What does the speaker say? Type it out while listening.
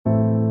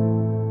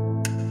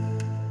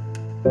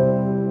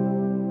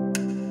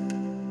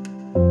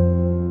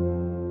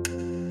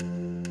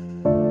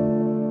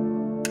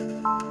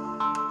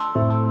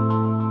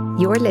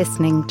You're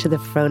listening to the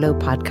Frollo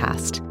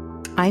podcast.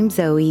 I'm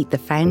Zoe, the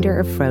founder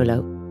of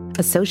Frollo,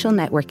 a social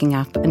networking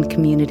app and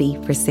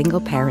community for single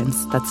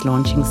parents that's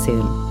launching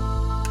soon.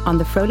 On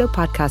the Frollo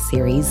podcast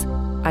series,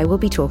 I will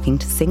be talking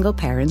to single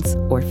parents,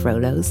 or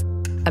Frollos,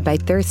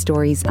 about their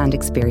stories and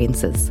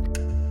experiences.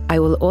 I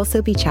will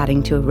also be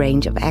chatting to a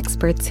range of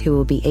experts who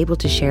will be able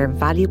to share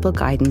valuable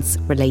guidance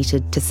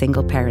related to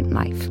single parent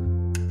life.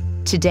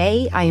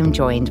 Today, I am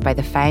joined by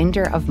the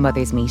founder of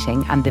Mothers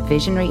Meeting and the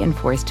visionary and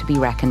force to be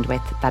reckoned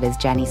with, that is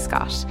Jenny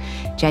Scott.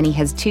 Jenny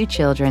has 2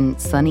 children,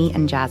 Sunny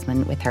and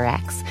Jasmine with her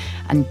ex,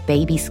 and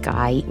baby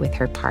Sky with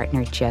her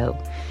partner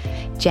Joe.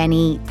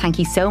 Jenny, thank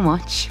you so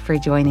much for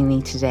joining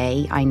me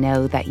today. I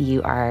know that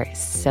you are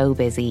so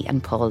busy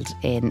and pulled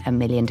in a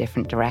million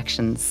different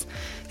directions.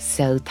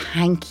 So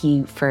thank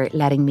you for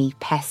letting me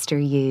pester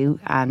you,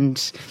 and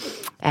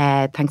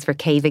thanks for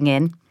caving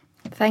in.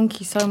 Thank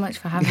you so much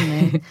for having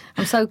me.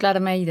 I'm so glad I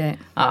made it.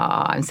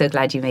 Oh, I'm so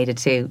glad you made it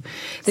too.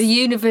 The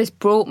universe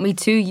brought me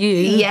to you.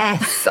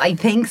 Yes, I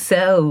think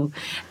so.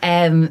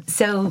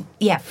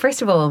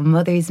 First of all,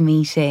 Mothers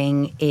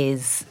Meeting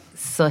is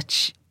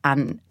such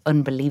an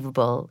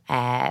unbelievable,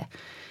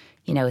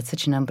 it's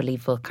such an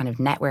unbelievable kind of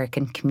network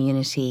and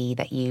community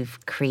that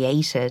you've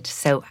created.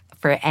 So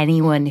for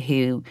anyone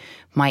who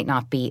might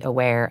not be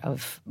aware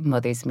of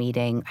Mothers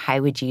Meeting, how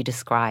would you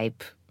describe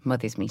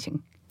Mothers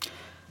Meeting?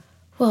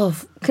 Well,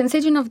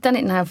 considering I've done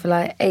it now for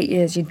like 8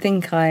 years, you'd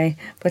think I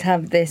would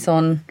have this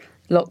on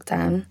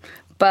lockdown.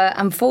 But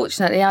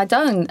unfortunately, I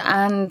don't.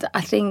 And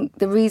I think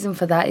the reason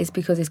for that is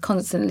because it's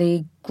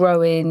constantly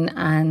growing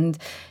and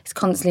it's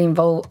constantly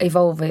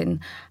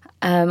evolving.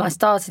 I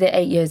started it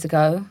 8 years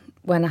ago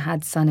when I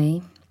had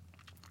Sunny.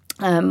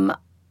 There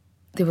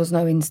was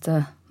no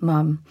Insta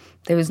mum.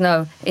 There was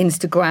no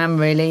Instagram,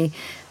 really.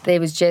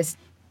 There was just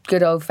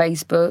good old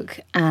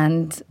Facebook.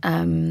 And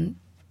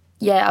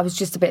I was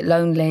just a bit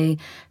lonely,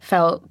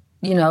 felt,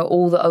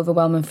 all the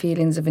overwhelming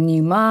feelings of a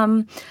new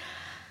mum.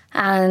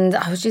 And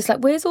I was just like,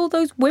 where's all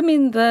those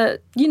women that,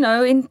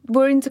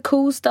 were into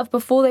cool stuff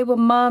before they were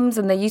mums,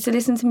 and they used to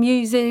listen to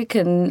music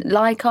and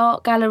like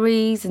art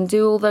galleries and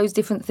do all those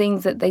different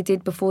things that they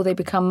did before they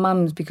become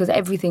mums, because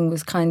everything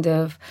was kind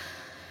of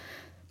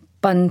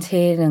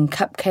bunting and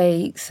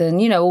cupcakes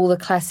and, all the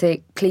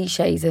classic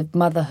cliches of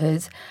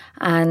motherhood.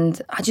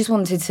 And I just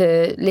wanted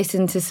to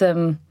listen to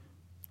some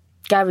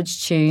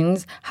garage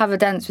tunes, have a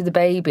dance with the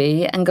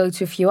baby, and go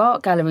to a few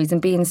art galleries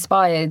and be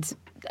inspired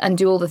and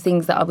do all the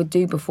things that I would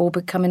do before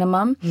becoming a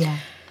mum. Yeah.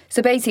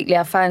 So basically,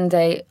 I found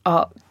a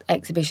art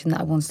exhibition that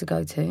I wanted to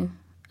go to.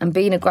 And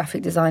being a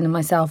graphic designer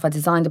myself, I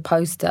designed a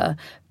poster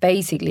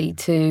basically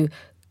to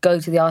go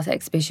to the art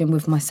exhibition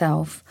with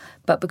myself.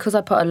 But because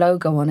I put a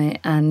logo on it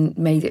and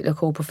made it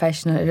look all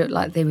professional, it looked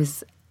like there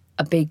was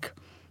a big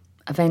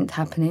event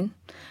happening,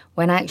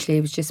 when actually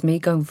it was just me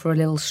going for a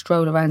little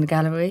stroll around the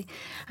gallery.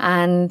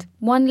 And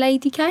one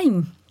lady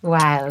came.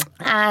 Wow.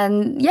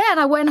 And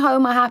I went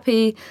home a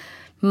happy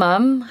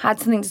mum, had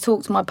something to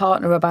talk to my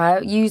partner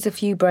about, used a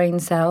few brain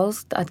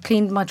cells. I'd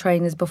cleaned my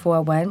trainers before I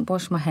went,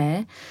 washed my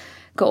hair,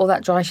 got all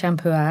that dry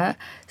shampoo out.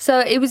 So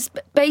it was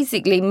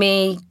basically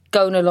me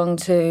going along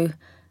to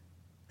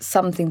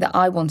something that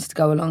I wanted to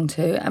go along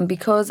to. And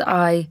because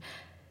I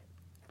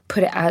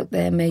put it out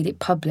there, made it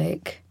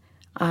public,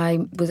 I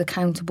was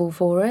accountable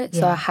for it,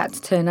 so I had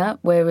to turn up.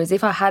 Whereas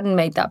if I hadn't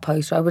made that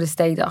poster, I would have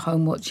stayed at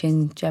home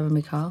watching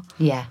Jeremy Kyle.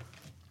 Yeah.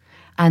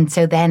 And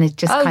so then it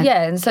just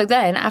and so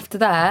then after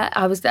that,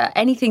 I was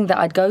anything that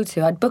I'd go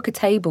to, I'd book a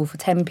table for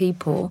 10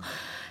 people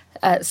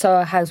at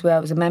Soho House where I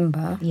was a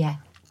member. Yeah.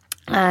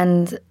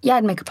 And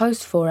I'd make a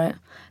poster for it.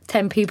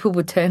 10 people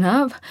would turn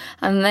up,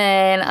 and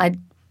then I'd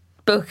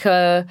book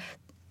a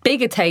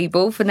bigger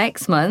table for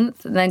next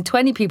month, and then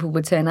 20 people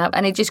would turn up,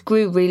 and it just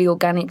grew really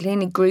organically.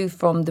 And it grew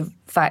from the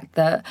fact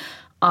that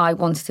I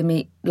wanted to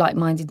meet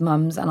like-minded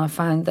mums, and I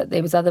found that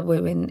there was other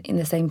women in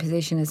the same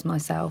position as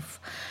myself.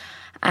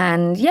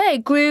 And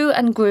it grew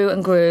and grew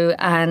and grew,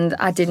 and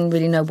I didn't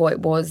really know what it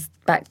was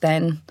back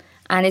then.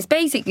 And it's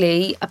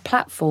basically a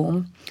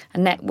platform, a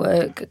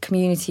network, a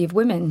community of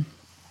women,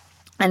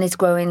 and it's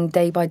growing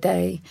day by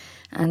day,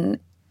 and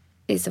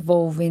it's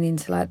evolving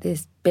into like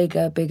this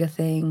bigger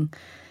thing.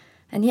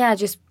 And I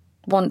just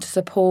want to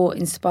support,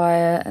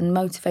 inspire and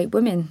motivate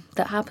women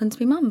that happen to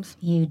be mums.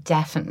 You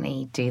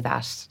definitely do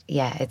that.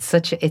 Yeah, it's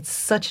such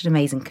an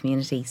amazing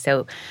community.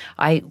 So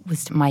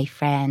my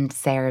friend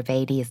Sarah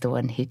Beatty is the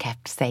one who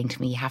kept saying to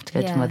me, you have to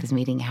go to Mothers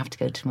Meeting, you have to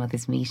go to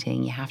Mothers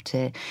Meeting, you have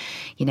to,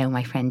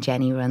 my friend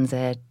Jenny runs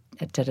a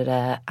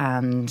da-da-da.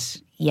 And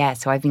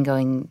so I've been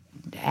going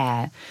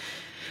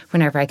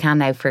whenever I can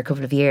now for a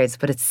couple of years.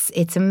 But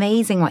it's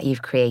amazing what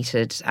you've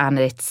created, and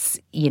it's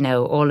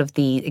all of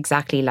the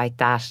exactly like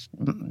that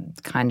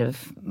kind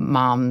of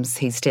moms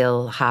who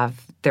still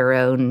have their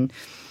own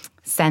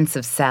sense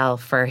of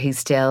self, or who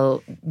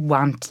still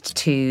want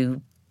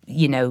to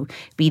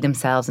be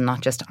themselves and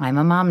not just I'm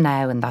a mom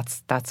now and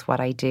that's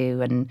what I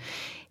do. And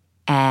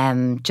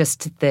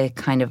just the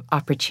kind of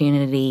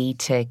opportunity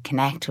to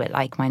connect with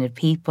like-minded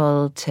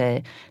people,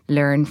 to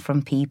learn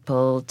from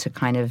people, to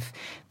kind of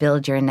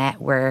build your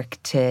network,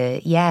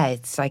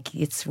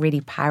 it's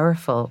really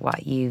powerful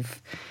what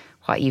you've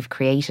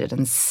created.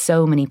 And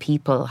so many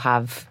people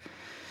have,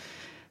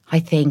 I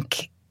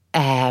think,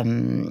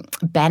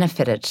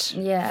 benefited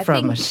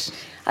from it.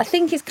 I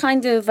think it's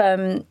kind of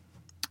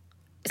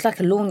it's like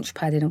a launch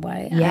pad in a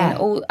way. Yeah.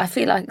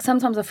 And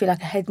sometimes I feel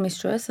like a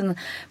headmistress, and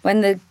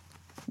when the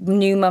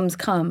new mums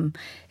come,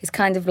 it's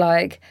kind of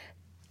like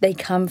they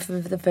come for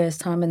the first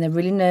time and they're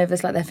really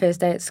nervous, like their first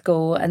day at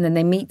school, and then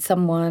they meet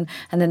someone,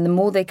 and then the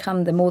more they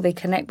come, the more they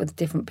connect with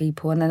different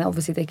people, and then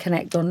obviously they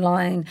connect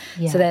online.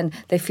 So then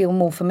they feel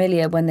more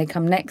familiar when they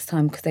come next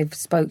time because they've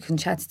spoken,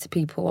 chatted to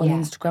people on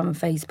Instagram and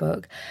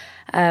Facebook.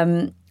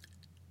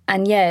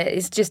 And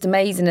it's just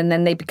amazing. And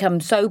then they become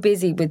so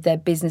busy with their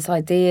business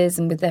ideas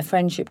and with their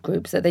friendship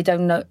groups that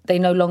they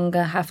no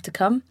longer have to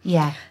come.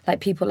 Yeah. Like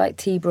people like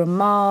Tiba and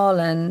Marl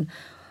and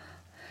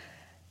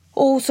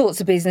all sorts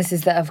of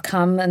businesses that have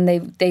come, and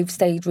they've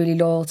stayed really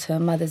loyal to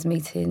Mothers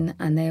Meeting,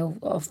 and they'll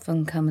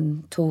often come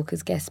and talk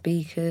as guest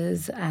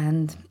speakers.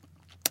 And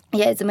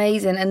it's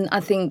amazing. And I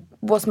think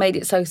what's made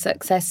it so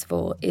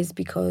successful is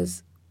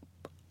because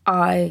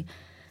I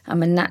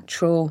am a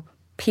natural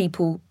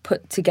people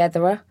put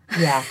togetherer.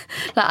 Yeah.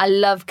 Like, I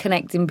love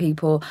connecting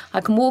people.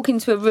 I can walk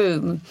into a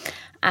room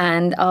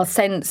and I'll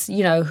sense,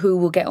 who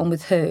will get on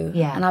with who.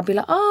 Yeah. And I'll be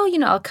like,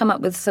 I'll come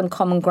up with some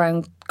common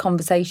ground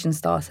conversation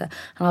starter,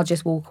 and I'll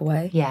just walk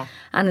away. Yeah.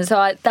 And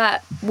so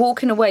that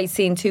walking away,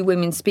 seeing two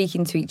women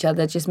speaking to each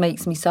other just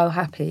makes me so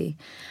happy.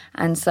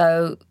 And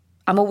so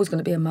I'm always going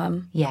to be a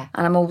mum. Yeah.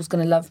 And I'm always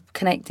going to love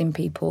connecting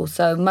people.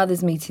 So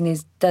Mothers Meeting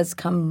does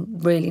come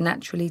really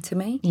naturally to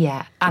me.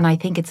 Yeah. And I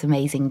think it's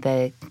amazing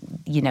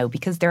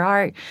because there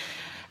are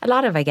a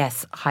lot of, I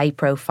guess, high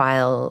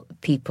profile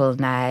people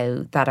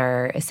now that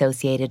are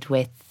associated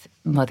with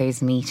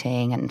Mothers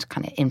Meeting and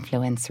kind of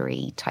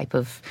influencery type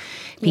of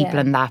people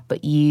and that.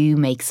 But you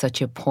make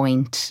such a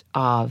point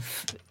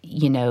of,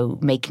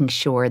 making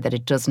sure that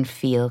it doesn't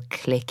feel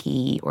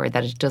cliquey, or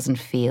that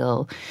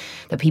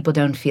people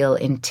don't feel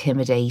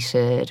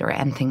intimidated or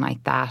anything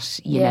like that.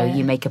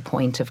 You make a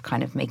point of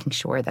kind of making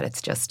sure that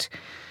it's just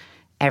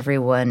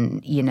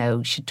everyone,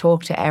 should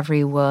talk to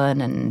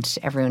everyone, and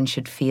everyone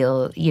should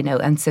feel,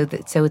 and so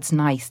it's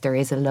nice. There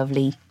is a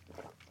lovely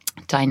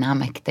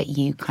dynamic that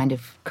you kind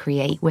of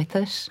create with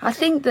it. I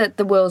think that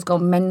the world's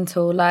gone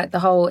mental, like the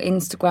whole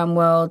Instagram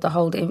world, the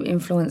whole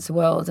influencer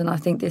world, and I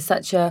think there's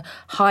such a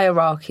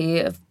hierarchy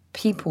of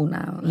people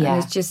now. Yeah.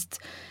 And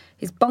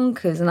it's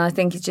bonkers, and I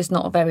think it's just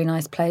not a very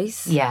nice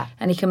place. Yeah.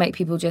 And it can make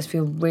people just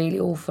feel really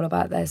awful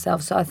about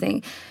themselves. So I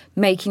think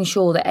making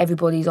sure that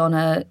everybody's on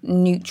a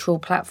neutral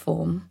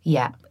platform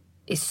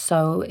is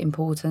so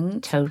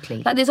important.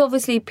 Totally. Like, there's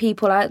obviously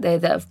people out there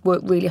that have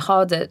worked really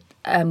hard at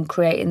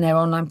creating their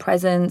online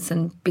presence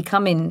and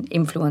becoming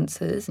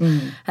influencers,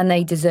 and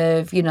they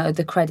deserve,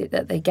 the credit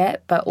that they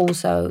get. But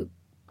also,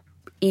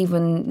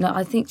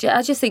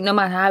 I just think no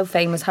matter how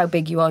famous, how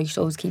big you are, you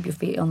should always keep your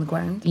feet on the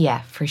ground.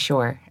 Yeah, for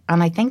sure.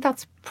 And I think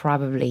that's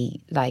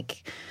probably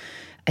like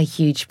a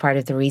huge part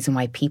of the reason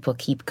why people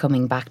keep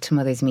coming back to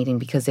Mothers Meeting,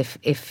 because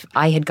if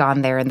I had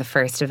gone there in the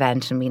first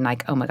event and been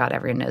like, oh my God,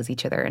 everyone knows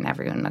each other and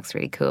everyone looks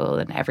really cool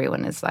and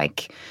everyone is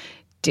like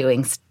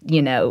doing,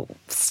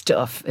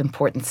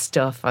 important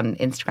stuff on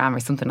Instagram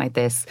or something like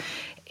this,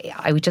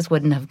 I just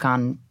wouldn't have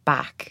gone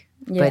back.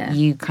 Yeah. But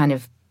you kind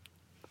of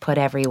put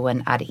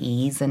everyone at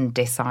ease and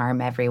disarm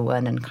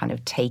everyone and kind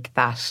of take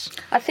that.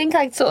 I think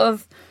I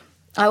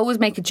always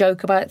make a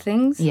joke about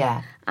things.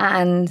 Yeah.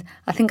 And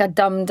I think I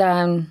dumb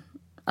down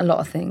a lot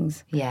of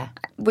things. Yeah.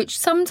 Which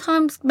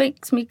sometimes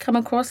makes me come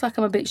across like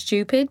I'm a bit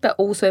stupid, but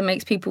also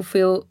makes people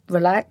feel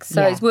relaxed.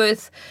 So it's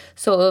worth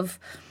sort of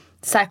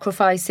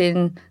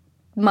sacrificing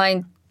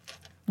my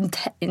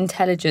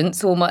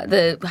intelligence or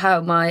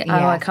how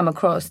I come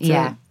across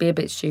to be a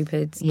bit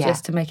stupid,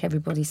 just to make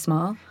everybody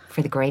smile.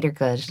 For the greater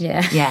good.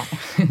 Yeah. Yeah.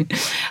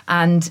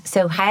 And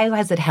so how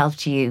has it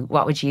helped you?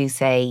 What would you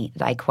say,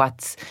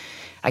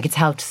 it's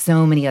helped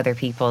so many other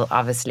people,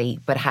 obviously,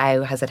 but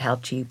how has it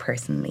helped you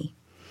personally,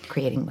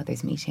 creating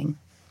Mothers Meeting?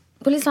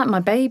 Well, it's like my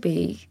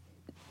baby.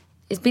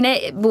 It's been,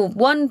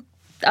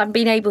 I've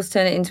been able to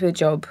turn it into a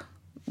job,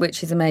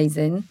 which is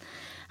amazing.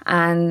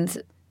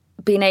 And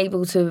being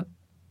able to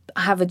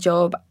have a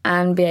job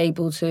and be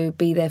able to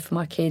be there for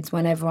my kids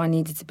whenever I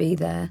needed to be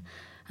there,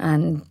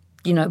 and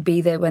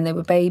be there when they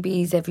were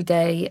babies every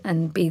day,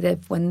 and be there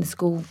when the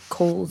school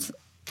calls,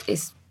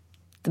 is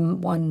the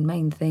one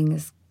main thing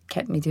that's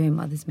kept me doing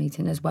Mothers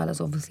Meeting, as well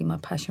as obviously my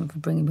passion for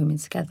bringing women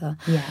together.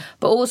 Yeah.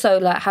 But also,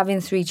 like,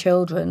 having 3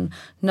 children,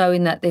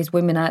 knowing that there's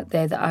women out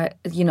there that I,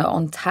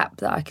 on tap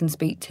that I can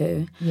speak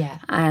to. Yeah.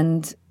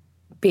 And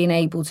being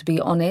able to be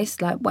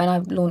honest. Like, when I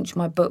launched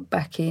my book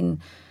back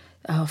in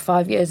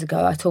 5 years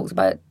ago, I talked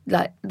about,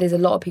 like, there's a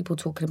lot of people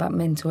talking about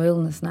mental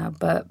illness now,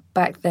 but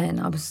back then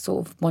I was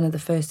sort of one of the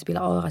first to be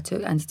like, I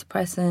took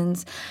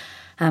antidepressants,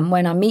 And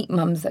when I meet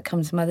mums that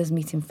come to mothers'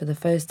 meeting for the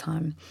first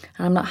time,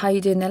 and I'm like, how are you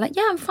doing? They're like,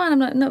 yeah, I'm fine. I'm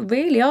like, not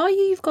really, are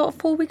you? You've got a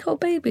 4-week-old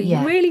baby. Yeah.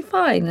 You're really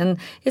fine. And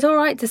it's all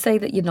right to say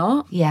that you're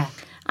not. Yeah.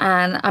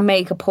 And I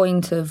make a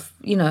point of,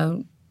 you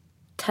know,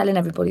 telling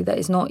everybody that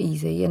it's not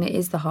easy and it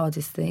is the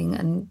hardest thing.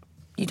 And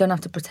you don't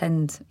have to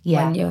pretend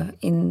when you're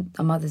in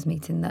a mother's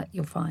meeting that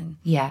you're fine.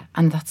 Yeah,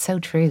 and that's so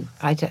true.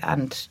 I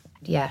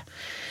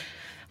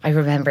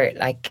remember,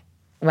 like,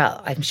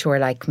 well, I'm sure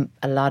like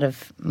a lot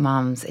of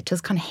moms, it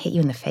does kind of hit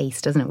you in the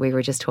face, doesn't it? We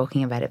were just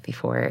talking about it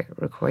before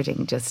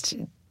recording, just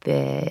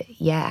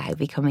how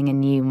becoming a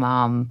new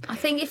mom. I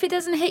think if it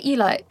doesn't hit you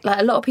like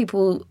a lot of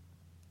people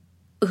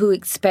who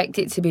expect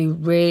it to be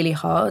really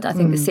hard, I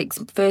think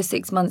the first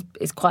 6 months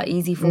is quite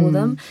easy for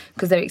them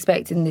because they're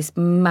expecting this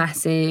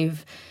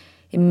massive,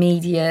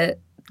 immediate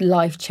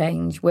life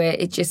change where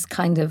it just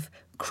kind of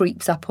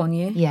creeps up on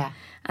you. Yeah.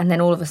 And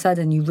then all of a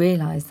sudden you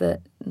realise that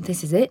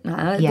this is it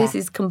now. Yeah. This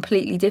is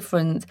completely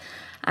different.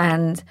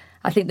 And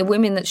I think the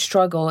women that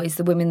struggle is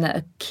the women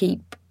that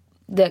keep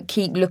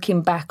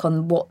looking back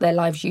on what their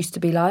lives used to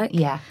be like.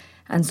 Yeah.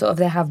 And sort of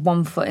they have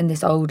one foot in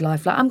this old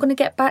life. Like, I'm going to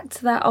get back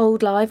to that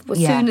old life as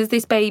soon as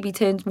this baby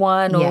turns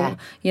 1 or,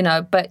 you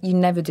know, but you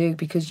never do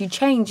because you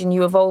change and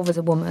you evolve as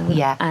a woman.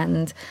 Yeah.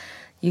 And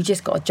you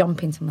just got to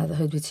jump into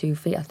motherhood with 2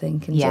 feet, I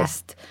think, and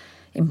just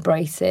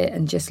embrace it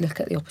and just look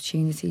at the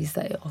opportunities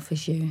that it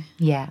offers you.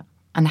 Yeah.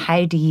 And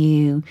how do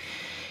you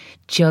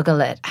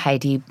juggle it? How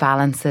do you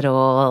balance it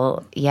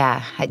all? Yeah.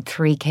 Had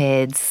 3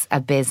 kids,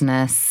 a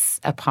business,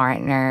 a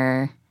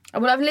partner.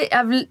 Well,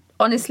 I've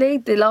honestly,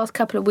 the last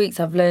couple of weeks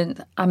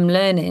I'm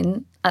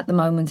learning at the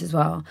moment as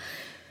well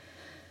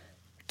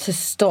to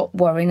stop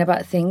worrying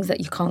about things that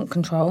you can't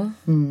control.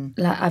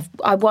 Like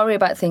I worry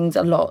about things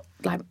a lot,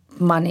 like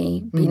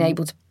money, being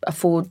able to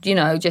afford, you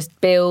know,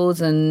 just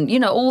bills and, you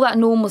know, all that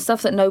normal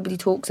stuff that nobody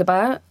talks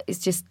about. It's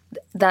just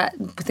that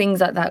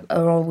things like that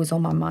are always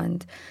on my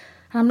mind.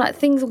 And I'm like,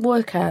 things will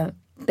work out.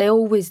 They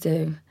always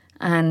do.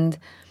 And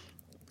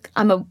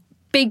I'm a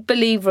big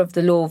believer of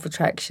the law of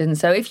attraction.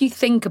 So if you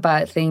think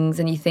about things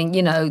and you think,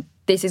 you know,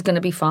 this is going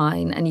to be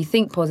fine and you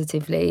think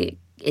positively,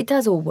 it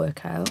does all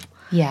work out.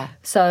 Yeah.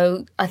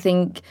 So I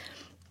think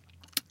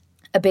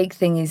a big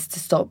thing is to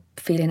stop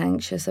feeling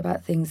anxious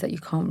about things that you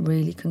can't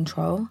really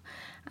control.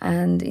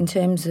 And in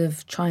terms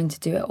of trying to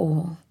do it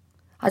all,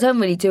 I don't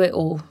really do it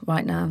all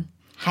right now.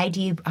 How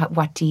do you,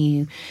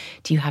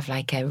 do you have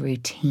like a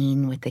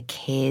routine with the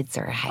kids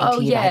or how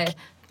do you like?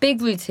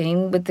 Big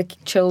routine with the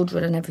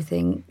children and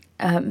everything.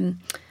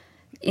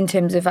 In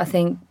terms of, I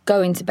think,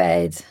 going to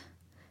bed,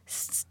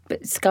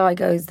 Sky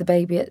goes, the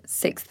baby, at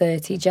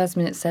 6:30,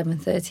 Jasmine at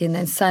 7:30, and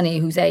then Sunny,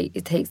 who's 8,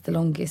 it takes the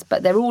longest.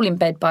 But they're all in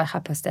bed by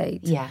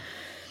 8:30. Yeah.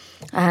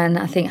 And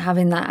I think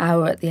having that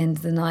hour at the end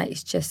of the night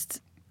is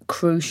just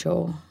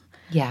crucial.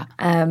 Yeah.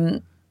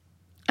 And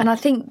I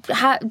think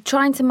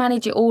trying to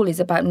manage it all is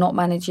about not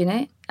managing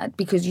it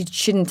because you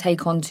shouldn't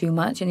take on too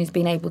much and is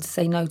being able to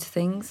say no to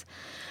things.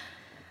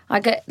 I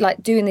get,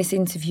 like, doing this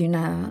interview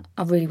now,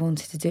 I really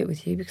wanted to do it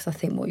with you because I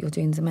think what you're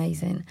doing is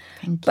amazing.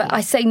 Thank you. But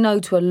I say no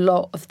to a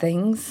lot of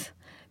things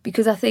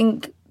because I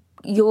think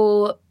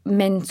your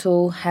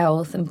mental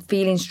health and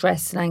feeling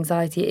stress and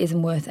anxiety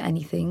isn't worth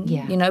anything.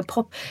 Yeah. You know,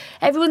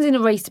 everyone's in a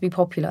race to be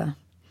popular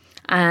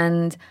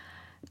and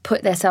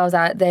put themselves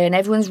out there and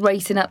everyone's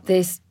racing up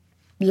this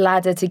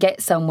ladder to get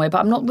somewhere.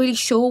 But I'm not really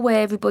sure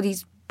where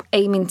everybody's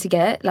aiming to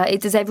get. Like,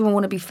 does everyone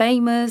want to be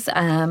famous?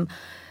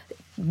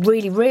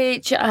 Really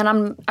rich,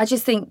 and I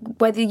just think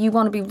whether you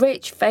want to be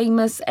rich,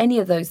 famous, any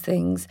of those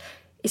things,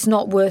 it's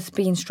not worth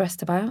being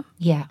stressed about.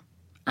 Yeah.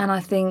 And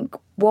I think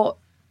what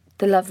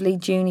the lovely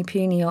Junie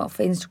Pooney off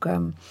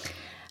Instagram,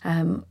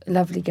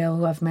 lovely girl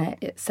who I've met,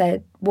 it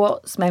said,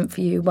 what's meant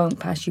for you won't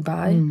pass you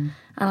by. And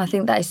I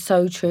think that is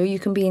so true. You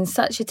can be in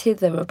such a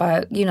tither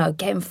about, you know,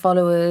 getting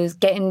followers,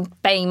 getting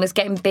famous,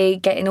 getting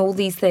big, getting all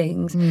these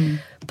things.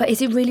 But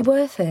is it really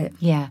worth it?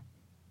 Yeah.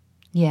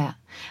 Yeah.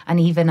 And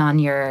even on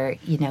your,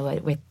 you know,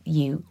 with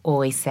you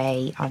always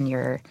say on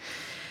your,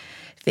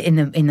 in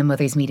the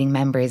Mothers Meeting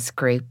members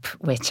group,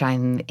 which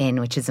I'm in,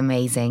 which is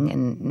amazing,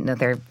 and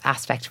another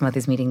aspect of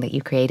Mothers Meeting that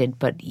you created,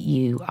 but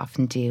you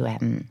often do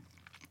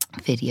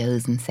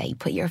videos and say,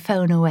 put your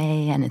phone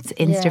away and it's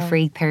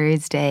Insta-free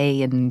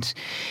Thursday and,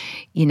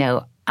 you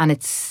know, and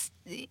it's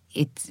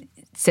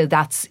so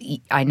that's,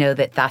 I know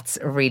that that's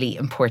a really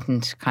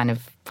important kind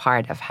of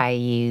part of how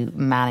you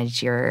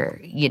manage your,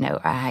 you know,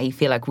 how you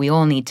feel like we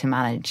all need to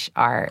manage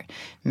our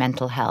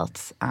mental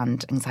health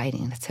and anxiety.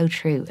 And it's so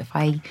true.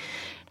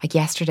 Like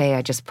yesterday,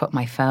 I just put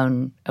my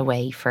phone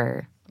away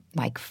for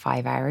like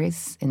 5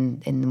 hours in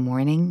the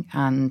morning,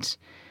 and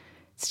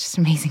it's just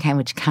amazing how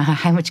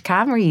much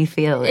calmer you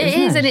feel. It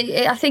is, and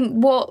I think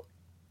what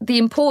the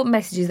important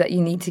messages that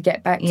you need to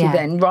get back to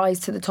then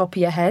rise to the top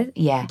of your head.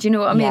 Yeah. Do you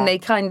know what I mean? Yeah. They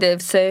kind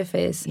of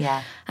surface.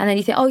 Yeah. And then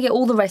you think, oh, yeah,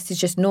 all the rest is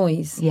just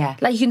noise. Yeah.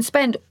 Like, you can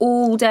spend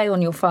all day on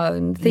your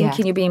phone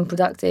thinking Yeah. you're being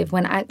productive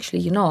when actually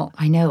you're not.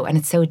 I know, and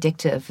it's so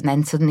addictive. And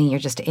then suddenly you're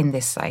just in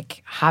this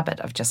like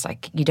habit of just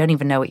like, you don't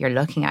even know what you're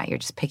looking at. You're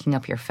just picking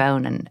up your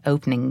phone and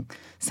opening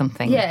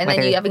something. Yeah, and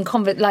then you're having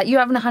you're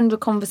having 100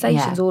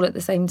 conversations all at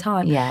the same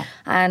time. Yeah.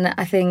 And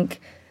I think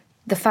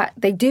the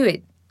fact they do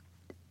it,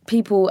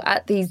 people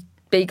at these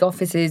big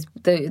offices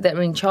that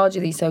are in charge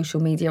of these social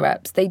media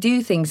apps, they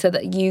do things so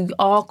that you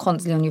are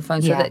constantly on your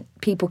phone, so that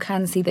people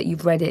can see that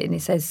you've read it and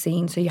it says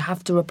seen, so you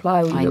have to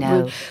reply,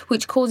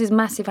 which causes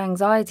massive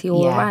anxiety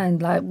all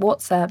around, like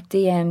WhatsApp,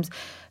 DMs,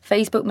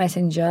 Facebook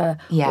Messenger,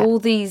 all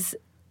these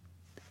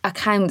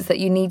accounts that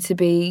you need to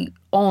be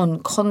on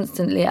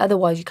constantly,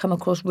 otherwise you come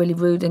across really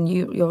rude and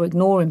you're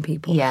ignoring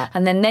people,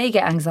 and then they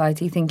get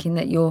anxiety thinking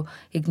that you're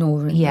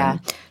ignoring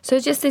them. So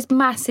it's just this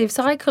massive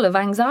cycle of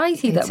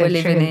anxiety that we're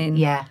living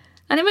in.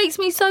 And it makes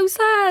me so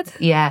sad.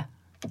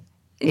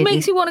 It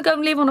makes me want to go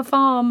and live on a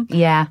farm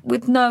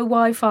with no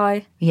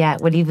Wi-Fi.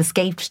 Well, you've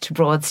escaped to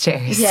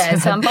Broadstairs.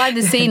 So I'm by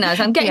the sea now,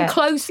 so I'm getting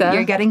closer.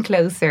 You're getting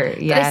closer, But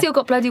they still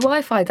got bloody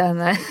Wi-Fi down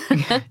there.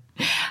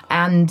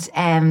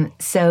 And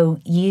so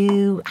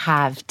you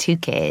have three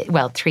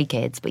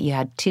kids, but you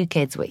had 2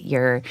 kids with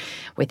your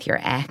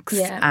ex,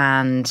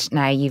 and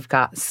now you've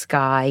got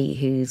Sky,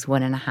 who's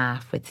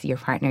 1.5, with your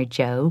partner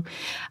Joe,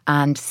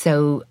 and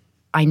so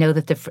I know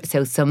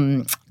that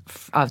some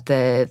of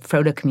the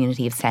Frollo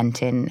community have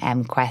sent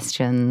in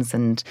questions,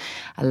 and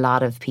a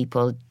lot of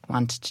people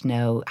wanted to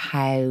know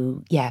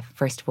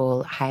first of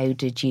all, when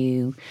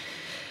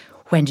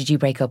did you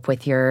break up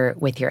with your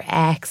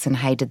ex, and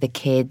how did the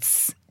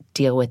kids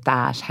deal with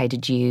that? How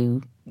did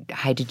you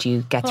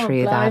get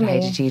through that? How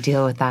did you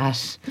deal with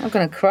that? I'm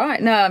going to cry.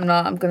 No, I'm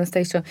not. I'm going to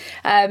stay strong.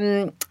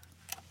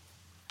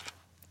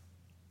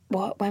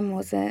 When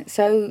was it?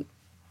 So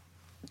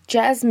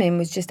Jasmine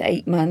was just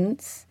 8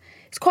 months.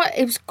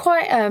 It was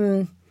quite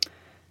a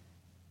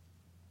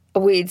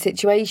weird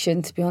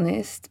situation, to be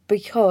honest,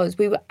 because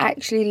we were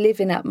actually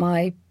living at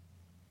my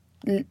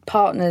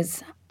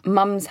partner's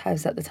mum's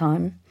house at the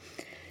time.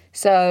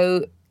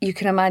 So you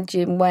can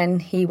imagine when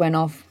he went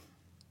off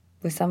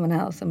with someone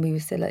else and we were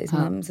still at his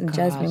mum's, and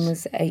Jasmine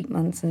was 8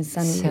 months and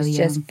Sonny was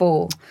just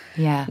 4,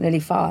 nearly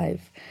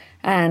 5.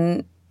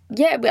 And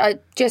I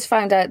just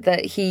found out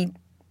that he'd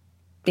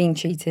been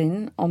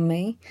cheating on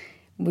me.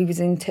 We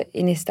was in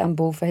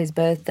Istanbul for his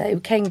birthday.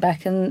 We came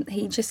back and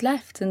he just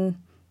left, and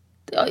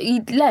he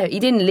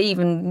didn't leave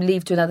and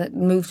move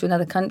to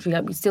another country.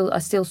 Like I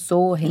still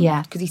saw him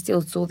because he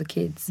still saw the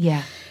kids.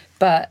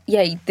 But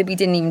we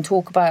didn't even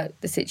talk about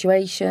the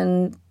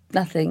situation.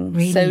 Nothing.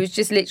 Really? So it was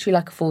just literally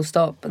like a full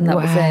stop, and that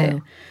was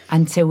it.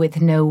 And so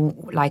with no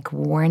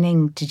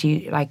warning, did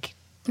you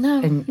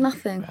No,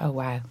 nothing. Oh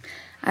wow.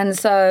 And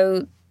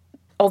so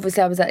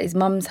obviously I was at his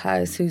mum's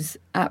house, who's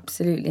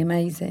absolutely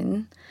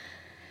amazing.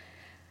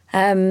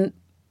 So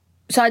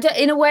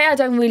in a way I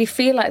don't really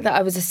feel like that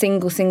I was a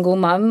single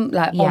mum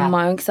on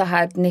my own, because I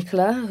had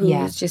Nicola, who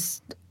was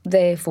just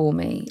there for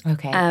me.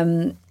 Okay.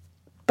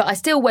 But I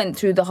still went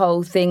through the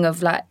whole thing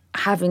of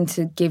having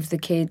to give the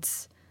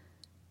kids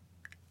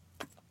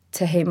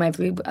to him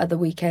every other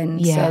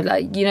weekend. So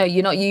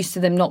you're not used to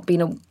them not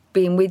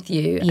being with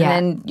you, and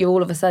then you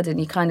all of a sudden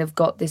you kind of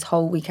got this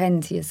whole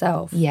weekend to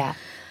yourself.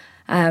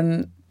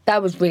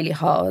 That was really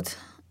hard,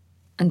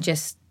 and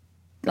just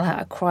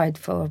I cried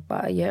for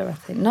about a year, I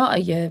think. Not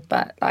a year,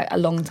 but a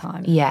long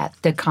time.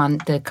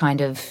 The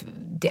kind of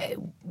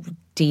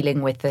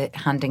dealing with the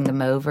handing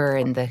them over,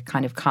 and the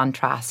kind of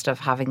contrast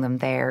of having them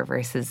there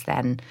versus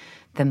then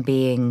them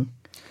being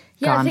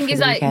gone. I think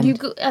it's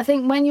I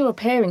think when you're a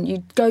parent,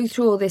 you go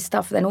through all this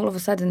stuff, then all of a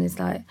sudden it's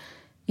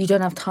you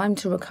don't have time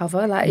to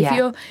recover.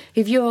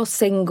 If you're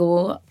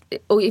single,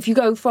 or if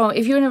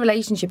you're in a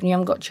relationship and you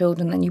haven't got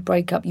children, then you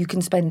break up, you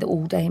can spend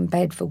all day in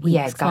bed for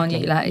weeks, can't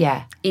you?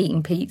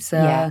 Eating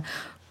pizza,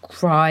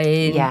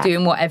 crying,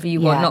 doing whatever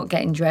you want, not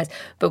getting dressed.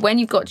 But when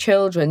you've got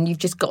children, you've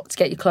just got to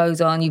get your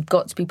clothes on, you've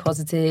got to be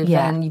positive,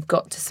 and you've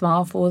got to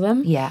smile for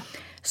them.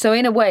 So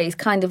in a way, it's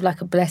kind of like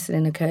a blessing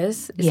and a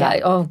curse. It's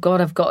oh God,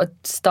 I've got to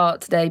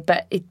start today,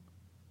 but it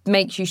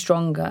makes you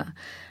stronger.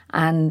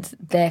 And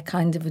they're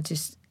kind of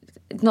it's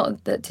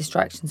not that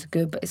distractions are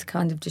good, but it's a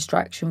kind of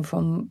distraction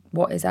from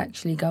what is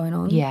actually going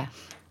on.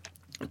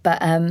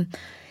 But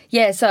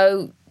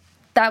so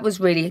that was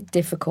really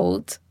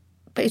difficult.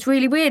 But it's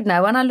really weird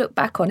now. When I look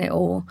back on it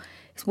all,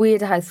 it's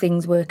weird how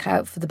things work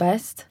out for the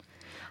best.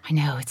 I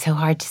know, it's so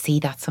hard to see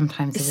that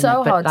sometimes. It's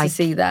so hard to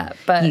see that.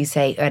 But you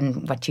say,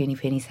 and what Junie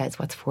Pooney says,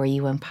 what's for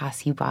you won't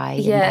pass you by.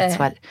 And that's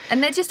what.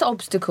 And they're just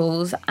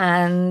obstacles,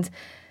 and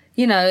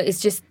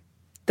it's just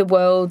the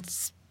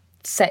world's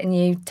setting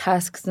you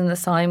tasks and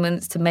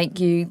assignments to make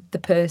you the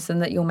person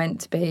that you're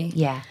meant to be.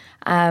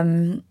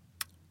 And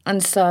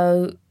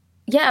so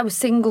I was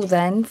single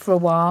then for a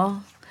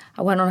while.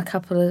 I went on a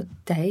couple of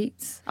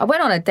dates. I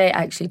went on a date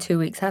actually 2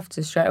 weeks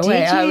after, straight away.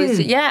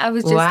 Did you? I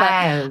was just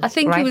wow. I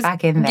think right it was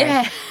back in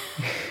there.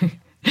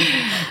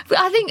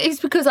 I think it's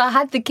because I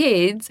had the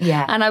kids,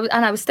 and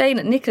I was staying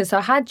at Nicholas, so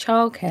I had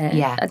childcare.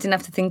 Yeah, I didn't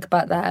have to think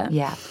about that.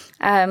 Yeah.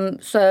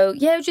 So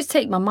it would just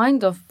take my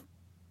mind off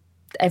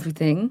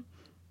everything.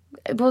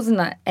 It wasn't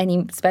like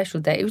any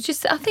special day. It was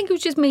just, I think it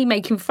was just me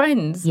making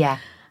friends. Yeah.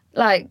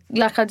 Like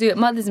I do at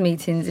mothers'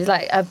 meetings. It's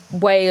like a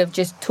way of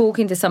just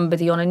talking to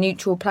somebody on a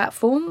neutral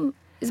platform.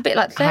 It's a bit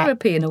like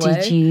therapy in a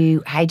way.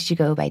 How did you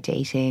go about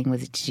dating?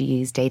 Did you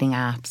use dating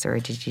apps, or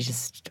did you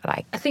just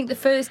like... I think the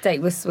first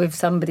date was with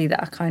somebody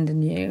that I kind of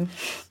knew.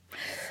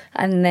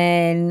 And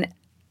then,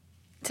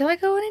 did I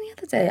go on any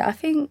other date? I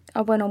think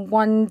I went on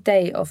one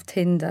date off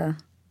Tinder.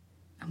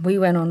 And we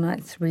went on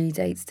like 3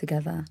 dates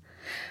together.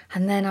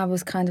 And then I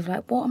was kind of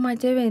like, what am I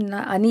doing?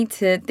 Like,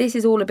 this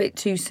is all a bit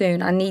too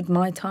soon. I need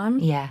my time.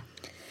 Yeah.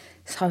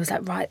 So I was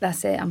like, right,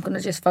 that's it. I'm going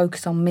to just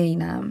focus on me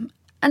now.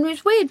 And it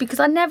was weird because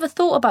I never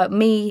thought about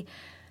me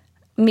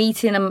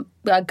meeting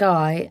a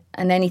guy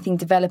and anything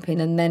developing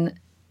and then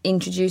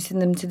introducing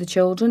them to the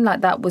children.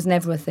 Like, that was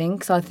never a thing.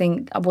 Because I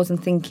think I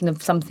wasn't thinking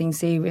of something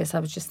serious. I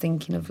was just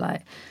thinking of,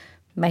 like,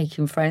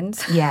 making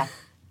friends. Yeah.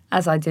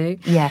 As I do.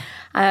 Yeah.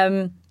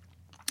 And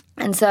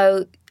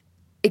so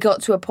it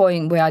got to a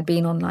point where I'd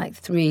been on, like,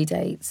 3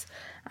 dates.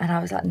 And I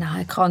was like, no,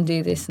 I can't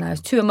do this now. It's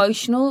too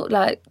emotional.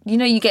 Like,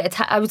 you get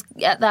attached. I was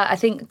at that, I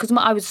think, because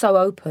I was so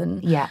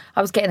open. Yeah.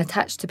 I was getting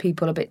attached to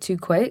people a bit too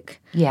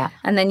quick. Yeah.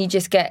 And then you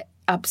just get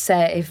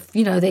upset if,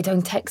 they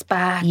don't text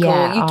back.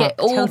 Yeah. Or you get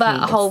all totally.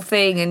 That whole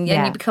thing. And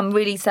you become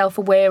really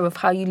self-aware of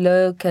how you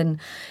look. And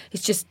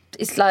it's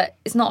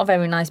not a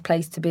very nice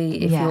place to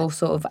be if you're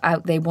sort of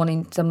out there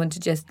wanting someone to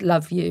just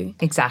love you.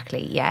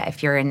 Exactly, yeah.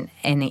 If you're in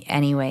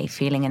any way,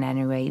 feeling in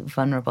any way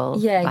vulnerable.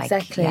 Yeah,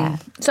 exactly. Yeah.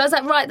 So I was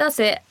like, right, that's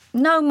it.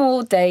 No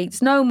more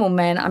dates, no more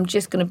men. I'm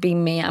just going to be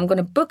me. I'm going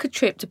to book a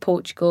trip to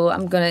Portugal.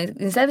 I'm going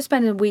to, instead of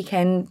spending a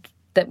weekend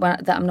that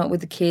I'm not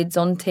with the kids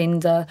on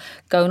Tinder,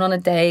 going on a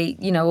date,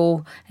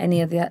 or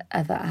any of the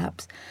other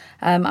apps,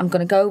 I'm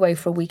going to go away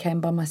for a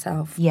weekend by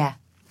myself. Yeah.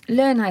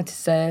 Learn how to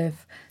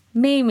surf.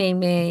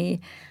 Me.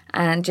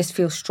 And just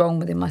feel strong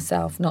within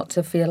myself, not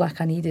to feel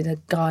like I needed a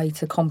guy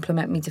to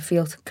compliment me to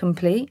feel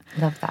complete.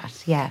 Love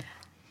that, yeah.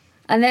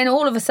 And then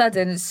all of a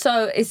sudden,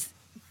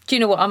 do you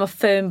know what? I'm a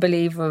firm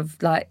believer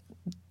of, like,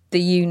 the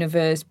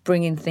universe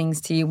bringing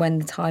things to you when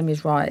the time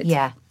is right.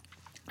 Yeah.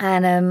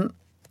 And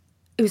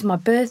it was my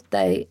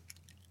birthday,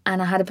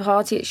 and I had a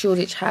party at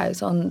Shoreditch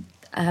House and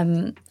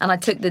I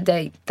took the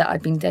date that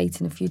I'd been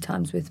dating a few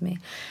times with me.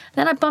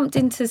 Then I bumped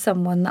into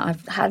someone that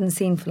I hadn't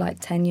seen for like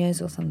 10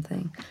 years or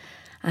something.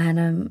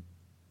 And,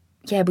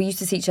 we used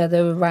to see each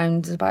other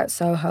around about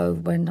Soho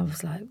when I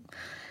was, like,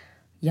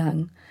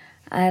 young.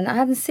 And I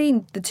hadn't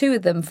seen the two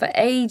of them for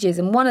ages.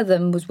 And one of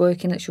them was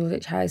working at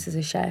Shoreditch House as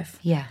a chef.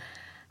 Yeah.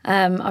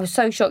 I was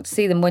so shocked to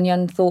see them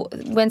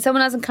when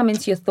someone hasn't come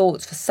into your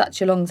thoughts for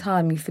such a long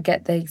time, you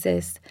forget they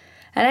exist.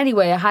 And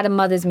anyway, I had a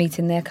mothers'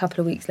 meeting there a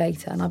couple of weeks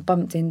later, and I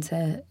bumped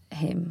into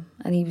him,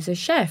 and he was a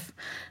chef.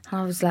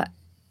 And I was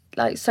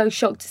like so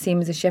shocked to see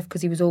him as a chef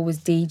because he was always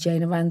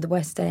DJing around the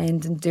West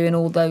End and doing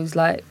all those,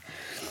 like,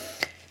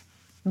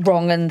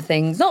 wrong-un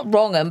things. Not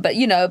wrong-un, but,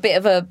 a bit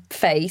of a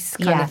face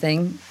kind of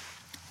thing.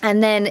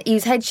 And then he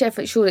was head chef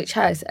at Shoreditch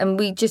House, and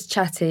we just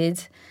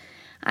chatted,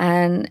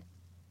 and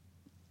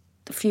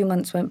a few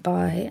months went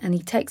by, and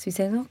he texted me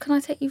saying, can I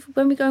take you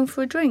when we're going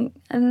for a drink?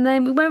 And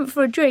then we went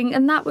for a drink,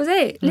 and that was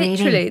it. Really?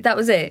 Literally, that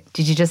was it.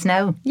 Did you just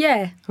know?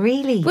 Yeah.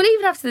 Really? Well,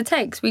 even after the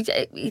text, we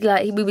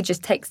were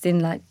just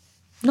texting, like,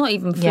 not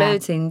even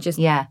flirting, just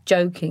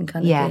joking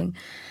kind of thing.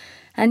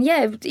 And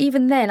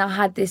even then I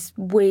had this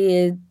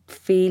weird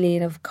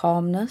feeling of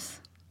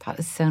calmness. That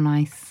was so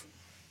nice.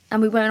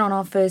 And we went on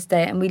our first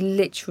date, and we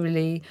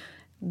literally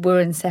were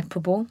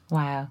inseparable.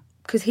 Wow.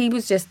 Because he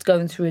was just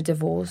going through a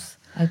divorce.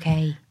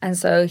 Okay. And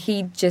so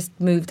he just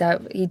moved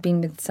out. He'd been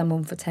with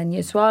someone for 10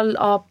 years. So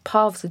our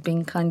paths had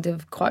been kind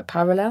of quite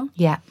parallel.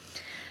 Yeah.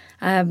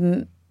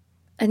 And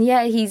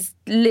he's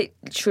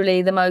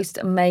literally the most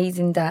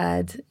amazing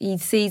dad. He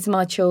sees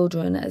my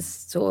children as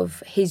sort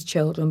of his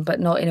children,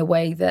 but not in a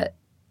way that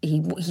he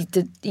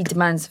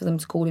demands for them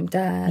to call him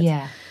dad.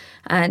 Yeah.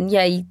 And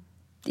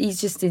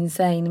he's just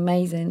insane,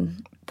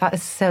 amazing. That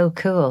is so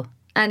cool.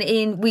 And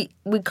we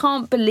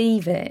can't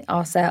believe it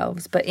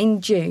ourselves, but in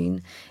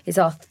June is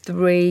our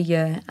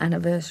 3-year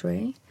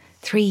anniversary.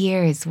 3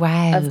 years,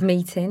 wow. Of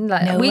meeting.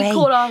 Like, no way.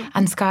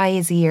 And Sky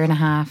is 1.5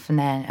 years, and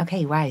then,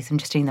 okay, wow, so I'm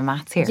just doing the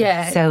maths here.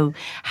 Yeah. So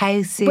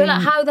how soon? Well,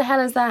 like, how the hell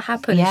has that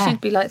happened? Yeah. It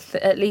should be like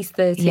at least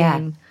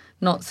 13,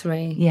 not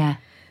 3. Yeah.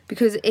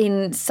 Because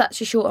in such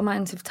a short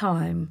amount of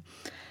time,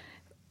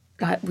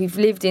 like, he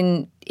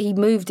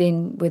moved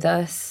in with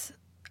us.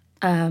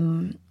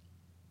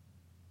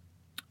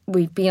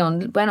 Went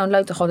on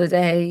loads of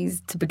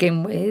holidays to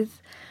begin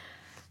with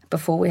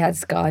before we had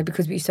Sky,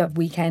 because we used to have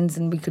weekends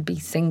and we could be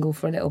single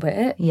for a little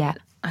bit. Yeah.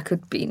 I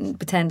could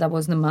pretend I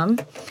wasn't a mum.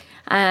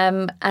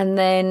 And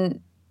then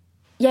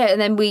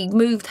we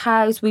moved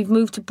house. We've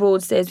moved to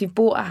Broadstairs. We've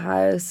bought a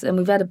house and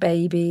we've had a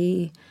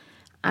baby.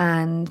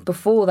 And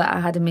before that, I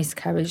had a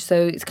miscarriage. So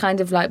it's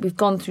kind of like we've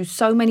gone through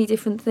so many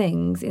different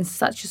things in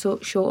such a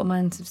short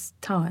amount of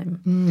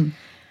time.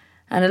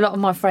 And a lot of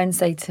my friends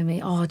say to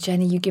me, "Oh,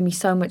 Jenny, you give me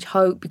so much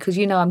hope because,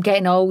 you know, I'm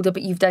getting older,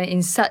 but you've done it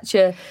in such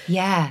a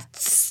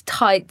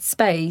tight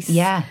space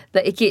that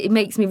it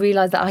makes me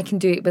realise that I can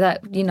do it without,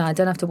 you know, I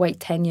don't have to wait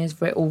 10 years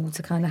for it all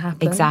to kind of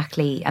happen."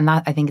 Exactly. And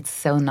that, I think it's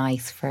so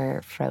nice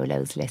for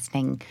Frolos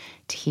listening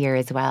to hear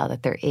as well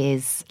that there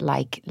is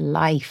like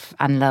life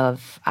and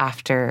love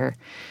after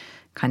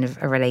kind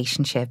of a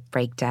relationship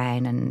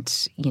breakdown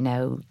and, you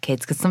know,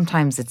 kids. Because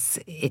sometimes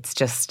it's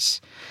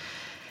just...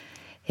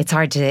 It's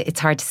hard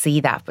to see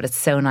that, but it's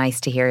so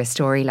nice to hear a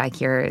story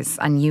like yours.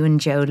 And you and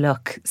Joe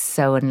look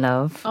so in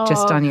love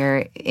just on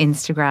your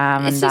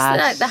Instagram. It's just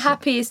like the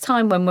happiest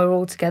time when we're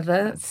all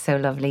together. It's so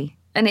lovely.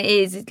 And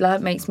it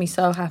like makes me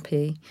so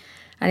happy.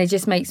 And it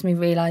just makes me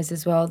realise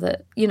as well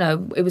that, you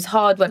know, it was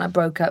hard when I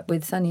broke up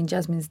with Sunny and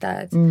Jasmine's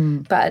dad.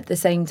 But at the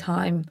same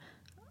time,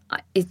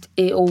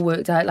 it all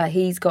worked out. Like,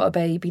 he's got a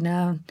baby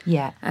now.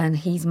 Yeah. And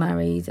he's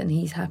married and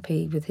he's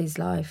happy with his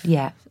life.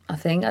 Yeah. I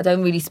think. I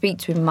don't really speak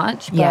to him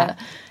much, but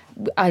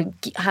I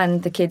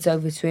hand the kids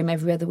over to him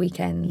every other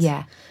weekend.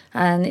 Yeah.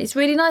 And it's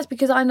really nice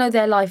because I know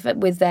their life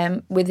with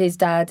them, with his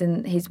dad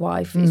and his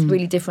wife, is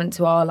really different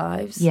to our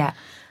lives. Yeah.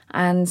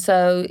 And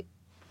so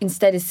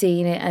instead of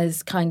seeing it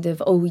as kind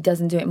of, oh, he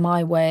doesn't do it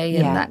my way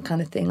and that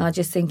kind of thing, I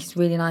just think it's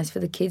really nice for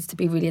the kids to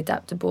be really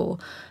adaptable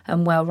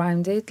and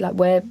well-rounded. Like,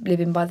 we're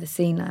living by the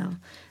sea now,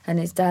 and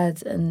his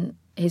dad and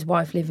his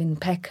wife live in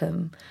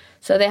Peckham.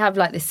 So they have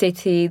like the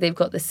city, they've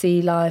got the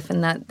sea life,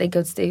 and that they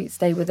go to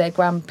stay with their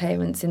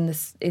grandparents in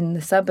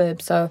the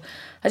suburbs. So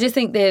I just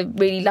think they're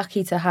really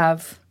lucky to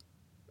have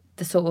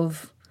the sort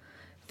of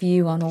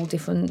view on all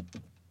different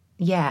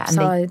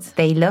sides. And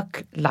they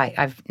look like,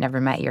 I've never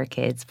met your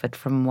kids, but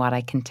from what I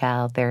can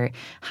tell, they're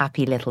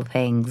happy little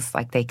things.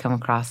 Like, they come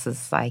across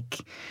as like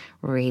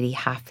really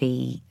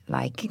happy,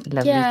 like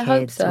lovely kids. I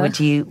hope so.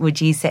 Would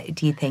you say?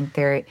 Do you think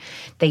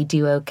they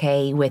do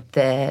okay with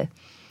the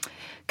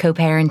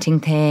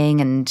co-parenting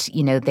thing, and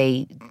are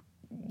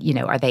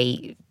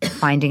they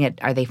finding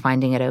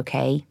it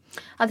okay?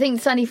 I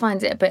think Sonny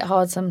finds it a bit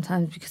hard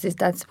sometimes because his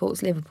dad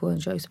supports Liverpool and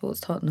Joe supports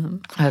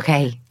Tottenham.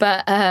 Okay.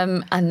 But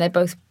and they're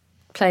both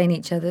playing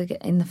each other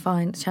in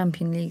the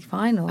Champions League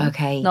final.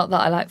 Okay. Not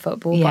that I like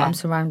football, but I'm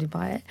surrounded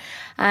by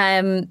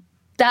it.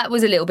 That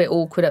was a little bit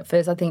awkward at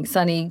first. I think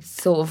Sonny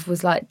sort of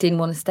was like, didn't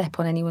want to step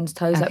on anyone's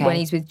toes. Okay. Like, when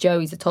he's with Joe,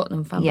 he's a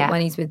Tottenham fan, but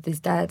when he's with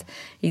his dad,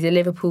 he's a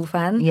Liverpool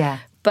fan. Yeah.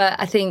 But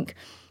I think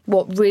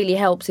what really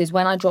helps is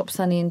when I drop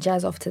Sonny and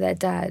Jazz off to their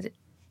dad,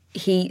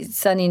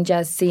 Sonny and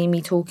Jazz see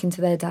me talking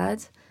to their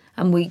dad,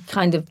 and we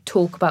kind of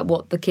talk about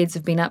what the kids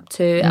have been up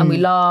to, and we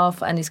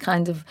laugh, and it's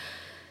kind of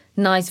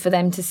nice for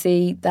them to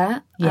see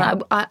that. Yeah.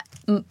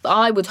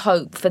 I would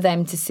hope for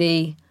them to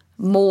see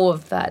more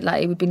of that.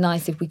 Like, it would be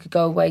nice if we could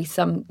go away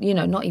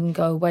not even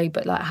go away,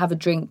 but like have a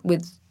drink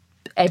with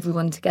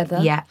everyone together.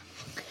 Yeah.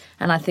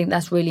 And I think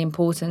that's really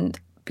important,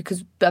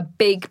 because a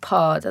big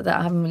part that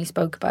I haven't really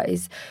spoke about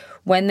is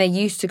when they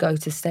used to go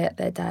to stay at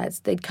their dad's,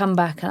 they'd come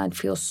back and I'd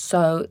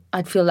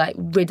feel like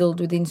riddled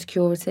with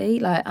insecurity.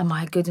 Like, am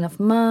I a good enough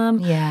mum?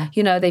 Yeah.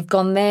 You know, they've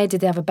gone there.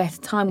 Did they have a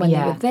better time when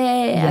they were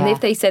there? Yeah. And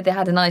if they said they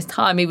had a nice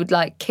time, it would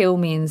like kill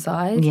me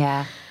inside.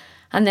 Yeah.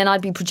 And then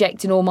I'd be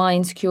projecting all my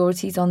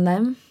insecurities on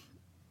them.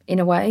 In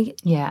a way,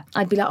 yeah,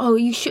 I'd be like, "Oh,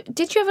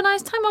 did you have a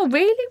nice time? Oh,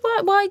 really?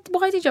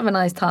 Why did you have a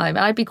nice time?"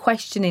 And I'd be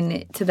questioning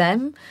it to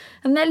them,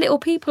 and they're little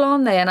people,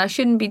 aren't they? And I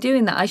shouldn't be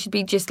doing that. I should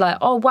be just like,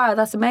 "Oh, wow,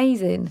 that's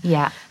amazing."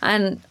 Yeah,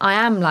 and I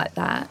am like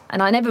that.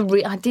 And I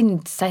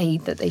didn't say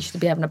that they should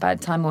be having a bad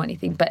time or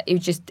anything, but it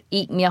would just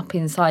eat me up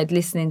inside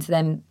listening to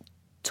them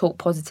talk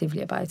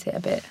positively about it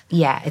a bit.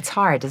 Yeah, it's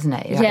hard, isn't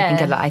it?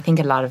 Yeah, I think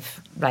a lot of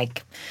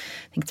like.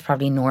 I think it's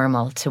probably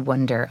normal to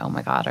wonder, oh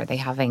my God, are they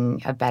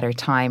having a better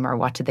time, or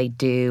what do they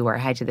do, or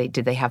how do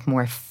they have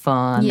more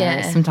fun? Yeah.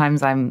 Or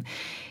sometimes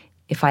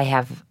if I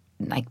have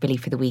like Billy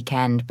for the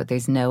weekend, but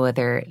there's no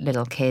other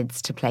little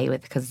kids to play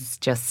with because it's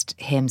just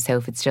him. So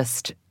if it's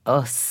just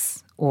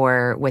us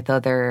or with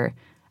other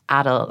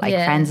adult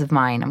friends of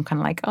mine, I'm kind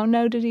of like, oh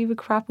no, did he have a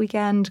crap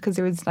weekend? Because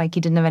there was like,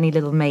 he didn't have any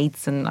little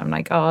mates, and I'm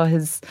like, oh,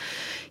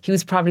 he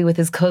was probably with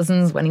his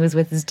cousins when he was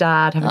with his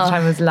dad having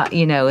time of his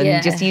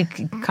and just you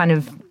kind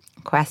of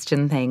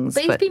question things.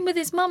 But he's been with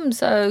his mum,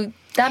 so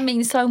that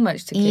means so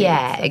much to kids.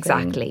 Yeah,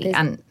 exactly.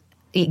 And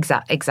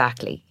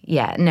exactly.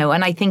 Yeah. No,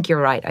 and I think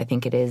you're right. I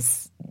think it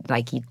is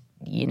like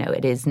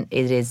it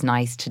is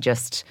nice to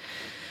just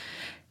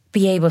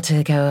be able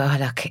to go, oh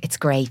look, it's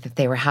great that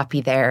they were happy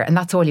there, and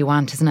that's all you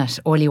want, isn't it?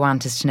 All you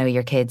want is to know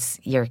your kids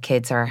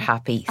are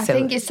happy. I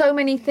think it's so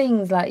many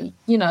things, like,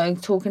 you know,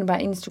 talking about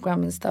Instagram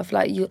and stuff,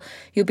 like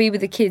you'll be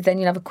with the kids, then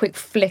you'll have a quick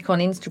flick on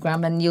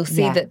Instagram and you'll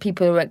see that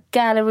people are at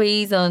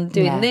galleries and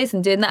doing this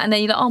and doing that, and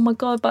then you're like, oh my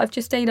God, but I've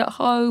just stayed at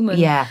home,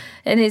 and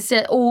it's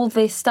all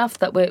this stuff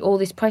all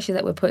this pressure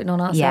that we're putting on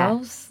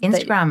ourselves.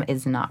 Instagram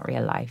is not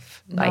real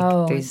life. Like,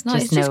 no, there's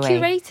it's just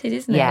curated,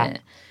 isn't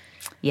it?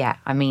 Yeah,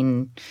 I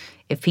mean,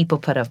 if people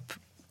put up,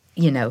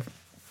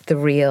 the the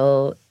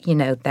real, you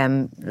know,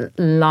 them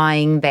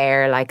lying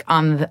there like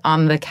on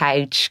the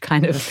couch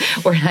kind of,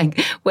 or like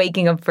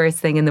waking up first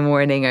thing in the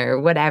morning or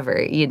whatever,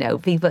 you know,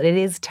 people, it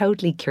is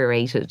totally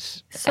curated.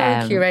 So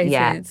curated.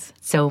 Yeah,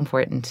 so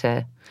important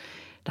to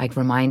like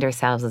remind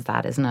ourselves of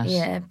that, isn't it?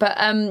 Yeah, but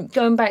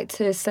going back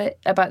to say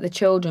about the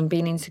children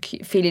being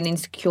insecure, feeling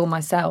insecure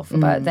myself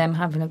about them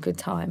having a good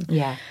time.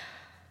 Yeah.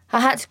 I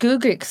had to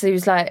Google it because it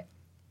was like,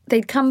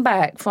 they'd come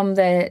back from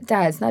their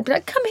dads and I'd be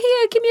like, come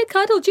here, give me a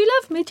cuddle. Do you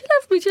love me? Do you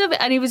love me? Do you love me?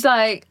 And he was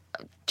like,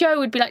 Joe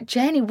would be like,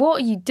 Jenny,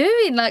 what are you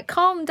doing? Like,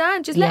 calm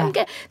down. Just let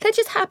them they're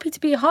just happy to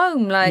be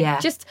home.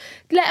 Like, just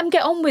let them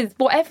get on with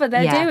whatever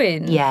they're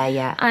doing. Yeah,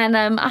 yeah. And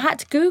I had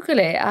to Google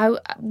it.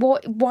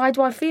 Why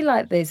do I feel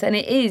like this? And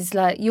it is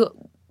like,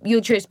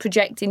 you're just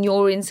projecting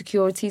your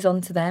insecurities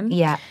onto them.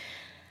 Yeah.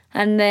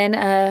 And then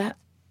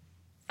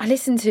I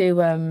listened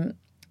to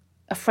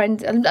a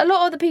friend, a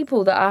lot of the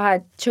people that I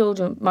had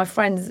children, my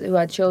friends who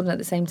had children at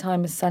the same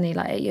time as Sunny,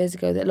 like 8 years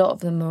ago, that a lot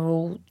of them are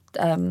all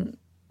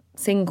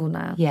single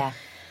now. Yeah.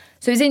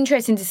 So it's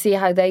interesting to see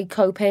how they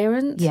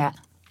co-parent. Yeah.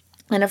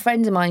 And a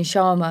friend of mine,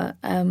 Sharma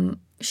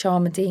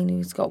Dean,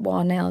 who's got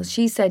wild nails,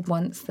 she said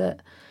once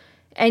that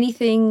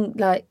anything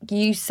like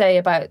you say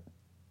about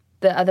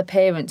the other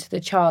parent to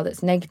the child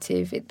that's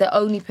negative, the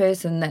only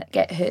person that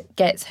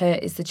gets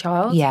hurt is the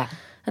child. Yeah.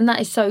 And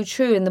that is so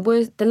true. And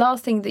the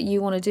last thing that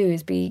you want to do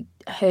is be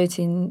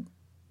hurting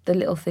the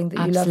little thing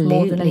that you love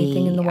more than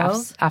anything in the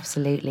world.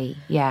 Absolutely,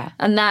 yeah.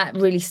 And that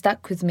really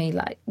stuck with me.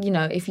 Like, you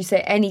know, if you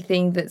say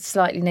anything that's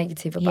slightly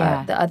negative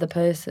about the other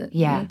person,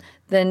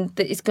 then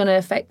it's going to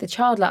affect the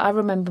child. Like, I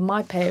remember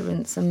my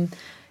parents, and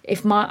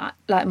if my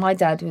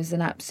dad was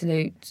an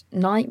absolute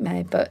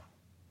nightmare, but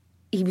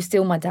he was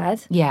still my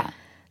dad. Yeah.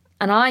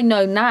 And I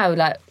know now,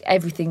 like,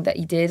 everything that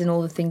he did and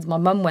all the things my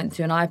mum went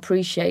through, and I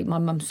appreciate my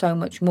mum so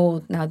much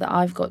more now that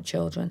I've got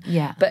children.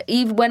 Yeah. But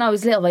even when I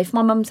was little, if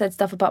my mum said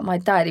stuff about my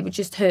dad, it would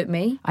just hurt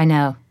me. I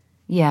know.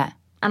 Yeah.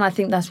 And I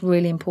think that's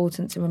really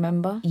important to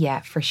remember. Yeah,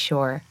 for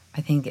sure.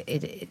 I think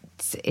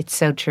it's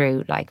so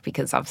true, like,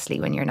 because obviously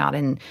when you're not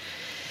in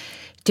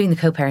doing the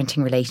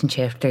co-parenting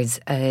relationship, there's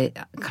a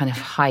kind of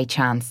high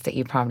chance that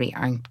you probably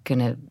aren't going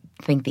to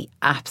think the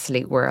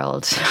absolute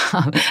world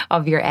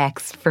of your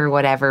ex for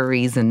whatever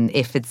reason,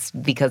 if it's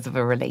because of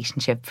a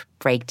relationship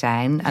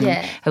breakdown. And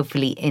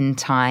hopefully in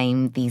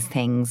time these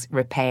things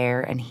repair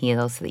and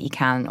heal so that you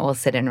can all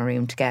sit in a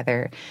room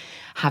together,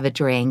 have a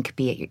drink,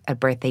 be at a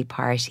birthday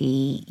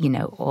party, you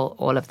know,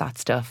 all of that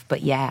stuff.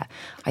 But yeah,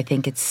 I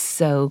think it's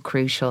so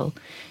crucial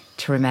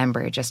to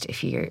remember, just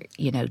if you're,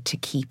 you know, to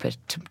keep it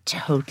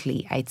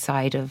totally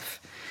outside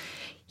of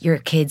your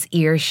kid's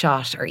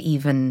earshot, or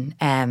even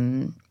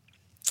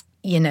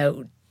you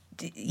know,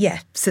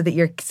 so that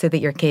your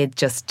kid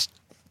just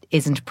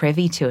isn't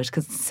privy to it,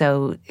 because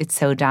it's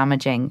so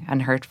damaging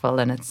and hurtful,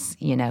 and it's,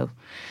 you know,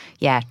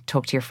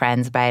 talk to your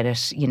friends about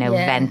it, you know,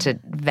 vent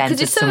it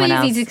to someone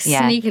else. Because it's so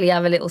easy to sneakily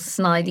have a little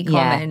snidey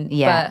comment,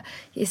 but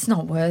it's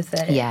not worth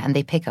it. Yeah, and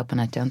they pick up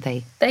on it, don't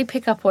they? They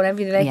pick up on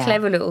everything. They're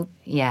clever little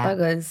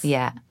buggers.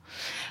 Yeah.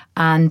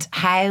 And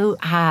how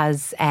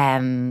was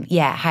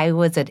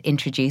it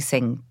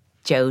introducing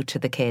Joe to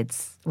the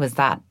kids? Was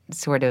that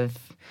sort of,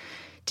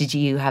 did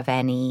you have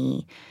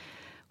any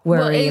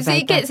worry about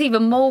it gets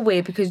even more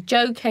weird because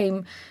Joe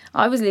came,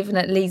 I was living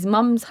at Lee's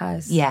mum's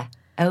house. Yeah.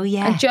 Oh,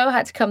 yeah. And Joe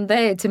had to come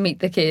there to meet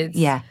the kids.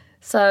 Yeah.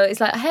 So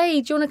it's like,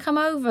 hey, do you want to come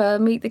over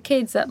and meet the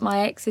kids at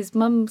my ex's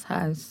mum's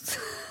house?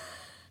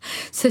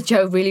 So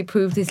Joe really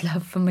proved his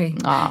love for me.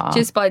 Aww.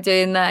 Just by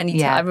doing that.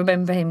 And I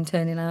remember him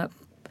turning up,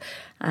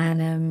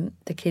 and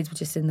the kids were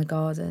just in the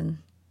garden.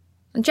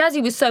 And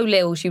Jazzy was so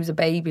little, she was a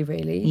baby,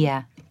 really.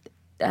 Yeah.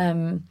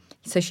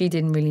 So she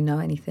didn't really know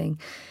anything.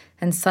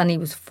 And Sonny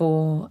was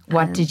 4.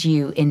 What did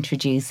you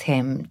introduce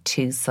him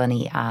to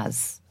Sonny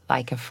as?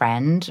 Like a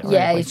friend? Or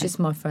he's just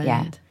my friend.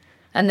 Yeah.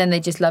 And then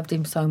they just loved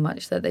him so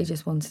much that they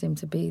just wanted him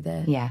to be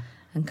there. Yeah.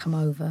 And come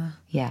over.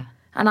 Yeah.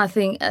 And I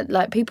think,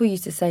 like, people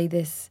used to say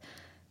this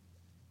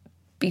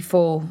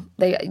before.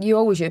 You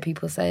always hear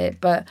people say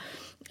it, but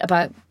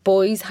about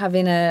boys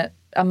having a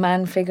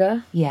man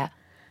figure. Yeah.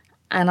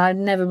 And I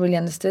never really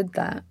understood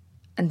that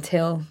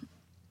until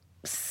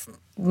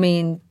me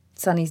and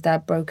Sonny's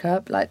dad broke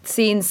up. Like,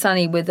 seeing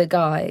Sonny with a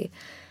guy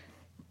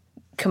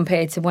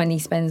compared to when he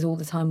spends all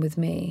the time with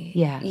me.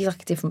 Yeah. He's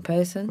like a different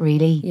person.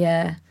 Really?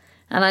 Yeah.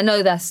 And I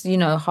know that's, you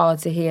know, hard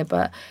to hear,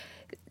 but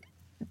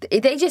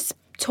they just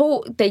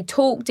talk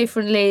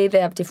differently. They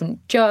have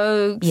different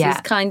jokes. Yeah.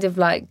 It's kind of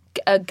like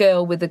a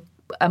girl with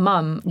a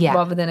mum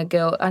rather than a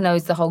girl. I know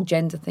it's the whole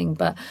gender thing,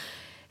 but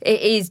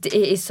it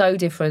is so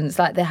different. It's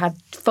like they had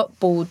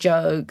football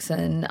jokes,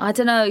 and I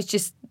don't know, it's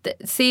just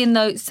seeing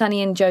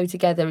Sonny and Joe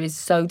together is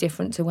so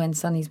different to when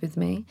Sonny's with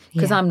me,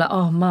 because I'm like,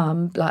 oh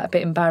mum, like a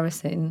bit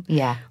embarrassing.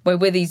 Yeah. Where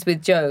with he's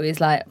with Joe, it's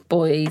like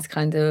boys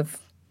kind of.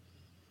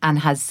 And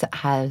has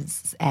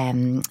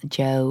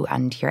Joe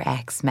and your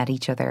ex met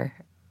each other?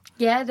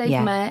 Yeah,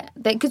 they've met.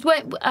 Because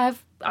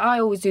I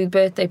always do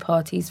birthday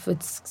parties for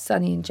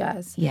Sunny and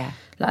Jazz. Yeah.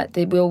 Like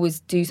we always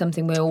do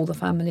something where all the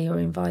family are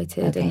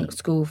invited and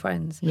school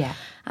friends. Yeah.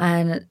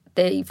 And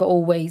they've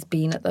always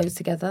been at those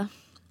together.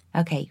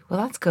 Okay, well,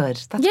 that's good.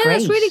 That's yeah, great.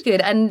 That's really good.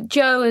 And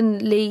Joe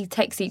and Lee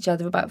text each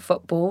other about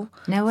football.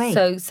 No way.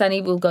 So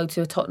Sunny will go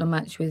to a Tottenham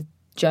match with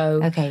Joe.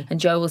 Okay. And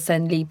Joe will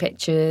send Lee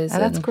pictures. Oh,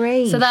 that's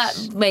great. So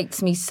that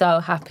makes me so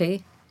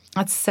happy.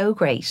 That's so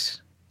great.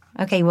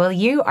 Okay, well,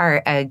 you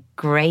are a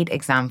great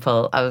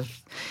example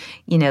of,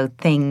 you know,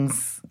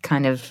 things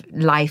kind of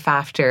life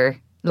after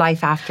a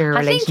relationship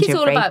I think it's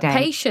all breakdown. about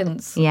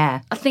patience.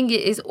 Yeah. I think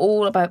it is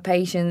all about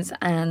patience,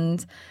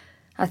 and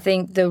I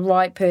think the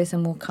right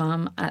person will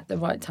come at the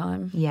right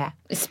time. Yeah.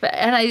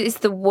 And it's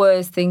the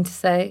worst thing to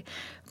say,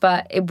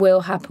 but it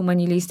will happen when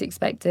you least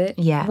expect it.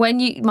 Yeah.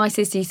 My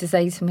sister used to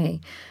say to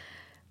me,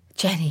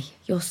 Jenny,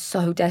 you're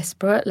so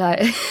desperate.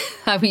 Like,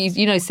 I mean,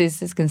 you know,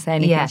 sisters can say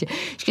anything. Yeah.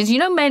 She goes, you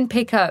know, men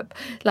pick up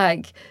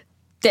like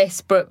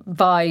desperate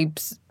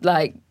vibes,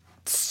 like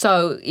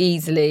so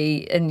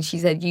easily. And she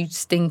said, you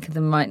stink of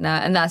them right now.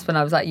 And that's when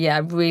I was like, yeah, I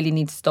really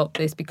need to stop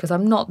this because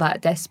I'm not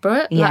that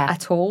desperate like,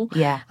 at all.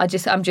 Yeah.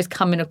 I'm just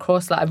coming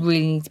across like I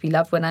really need to be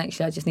loved when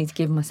actually I just need to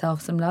give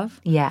myself some love.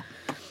 Yeah.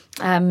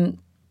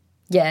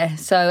 Yeah,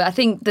 so I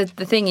think the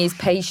thing is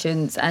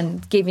patience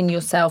and giving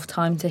yourself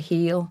time to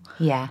heal.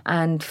 Yeah.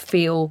 And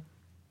feel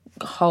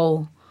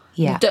whole.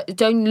 Yeah.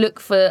 Don't look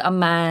for a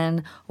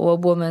man or a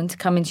woman to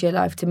come into your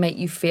life to make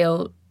you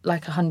feel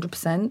like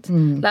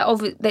 100%.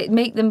 Like, they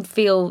make them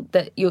feel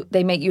that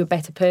they make you a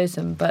better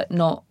person, but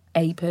not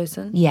a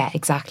person. Yeah,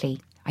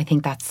 exactly. I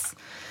think that's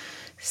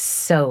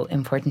so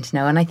important to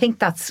know. And I think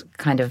that's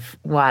kind of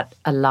what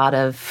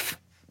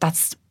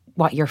that's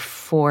what you're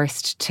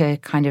forced to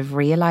kind of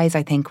realise,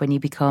 I think, when you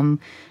become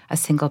a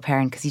single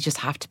parent, because you just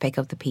have to pick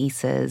up the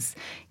pieces,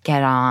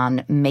 get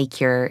on, make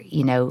your,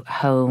 you know,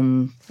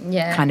 home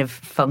kind of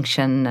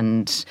function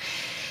and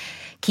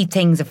keep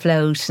things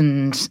afloat.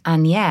 And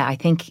yeah, I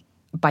think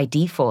by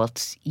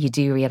default, you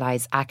do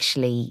realise,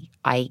 actually,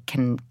 I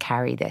can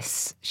carry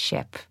this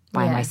ship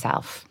by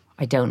myself.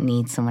 I don't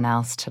need someone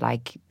else to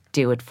like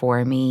do it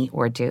for me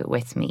or do it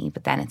with me.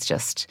 But then it's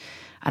just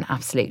an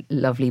absolute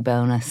lovely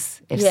bonus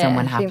if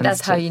someone happens to. I think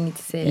that's how you need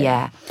to see it.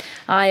 Yeah.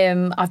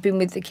 I've been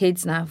with the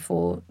kids now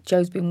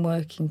Joe's been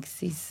working because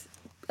he's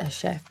a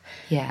chef.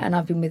 Yeah. And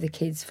I've been with the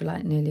kids for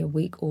like nearly a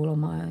week all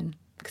on my own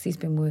because he's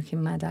been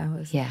working mad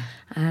hours. Yeah.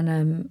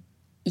 And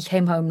he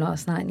came home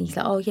last night and he's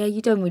like, oh yeah,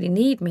 you don't really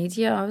need me,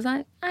 do you? I was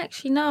like,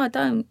 actually, no, I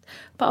don't,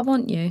 but I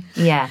want you.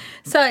 Yeah.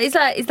 So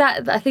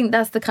I think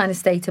that's the kind of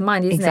state of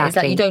mind, isn't it? It's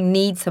like you don't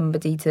need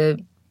somebody to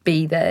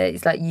be there.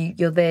 It's like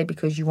you're there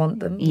because you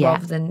want them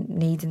rather than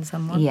needing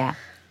someone. Yeah.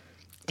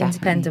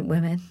 Independent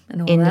women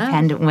and all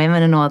Independent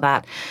women and all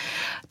that.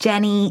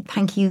 Jenny,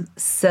 thank you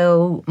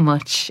so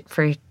much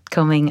for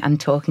coming and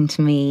talking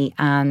to me,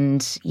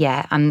 and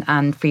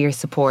and for your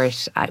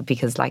support,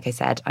 because like I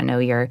said, I know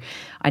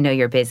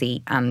you're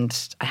busy,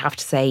 and I have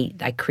to say,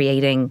 like,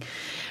 creating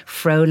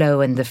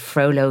Frollo and the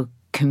Frollo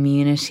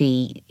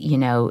community, you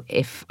know,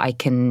 if I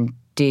can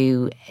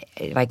do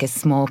like a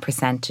small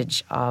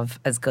percentage of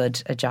as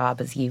good a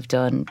job as you've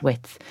done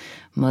with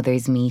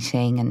Mothers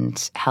Meeting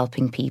and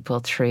helping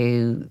people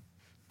through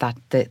that,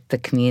 the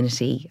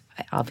community,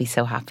 I'll be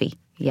so happy.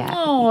 Yeah.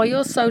 Oh,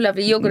 you're so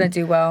lovely. You're going to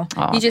do well.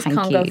 Oh, you just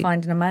can't you. go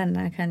finding a man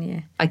now, can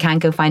you? I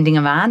can't go finding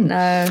a man.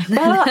 No.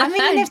 Well, I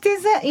mean, if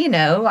there's a, you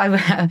know,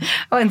 I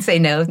won't say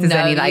no if there's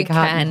any like. You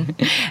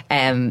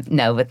can.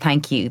 No, but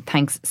thank you.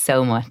 Thanks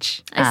so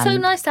much. It's so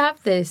nice to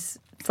have this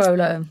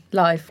Frollo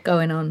life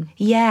going on.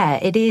 Yeah,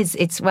 it is.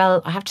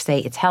 Well, I have to say,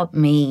 it's helped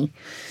me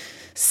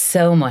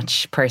so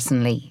much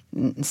personally.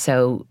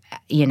 So,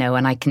 you know,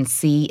 and I can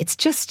see, it's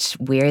just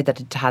weird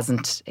that it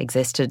hasn't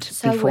existed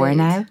before weird.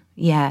 now.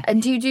 Yeah.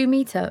 And do you do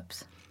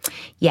meetups?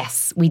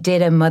 Yes, we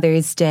did a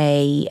Mother's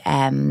Day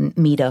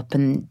meetup,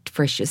 and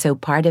so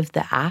part of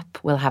the app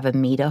will have a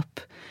meetup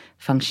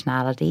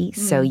functionality,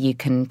 so you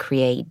can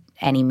create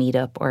any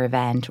meetup or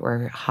event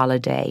or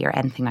holiday or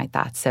anything like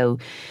that. So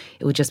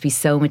it would just be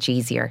so much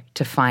easier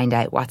to find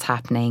out what's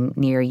happening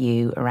near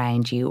you,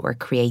 around you, or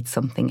create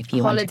something if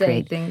you want to create.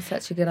 Holiday thing's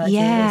such a good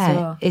idea as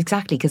well.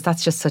 Exactly, because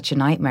that's just such a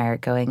nightmare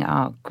going,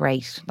 oh,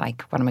 great,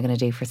 like, what am I going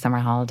to do for summer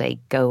holiday?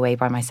 Go away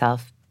by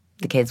myself.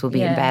 The kids will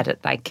be in bed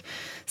at like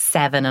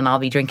 7 and I'll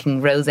be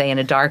drinking rosé in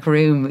a dark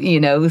room, you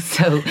know,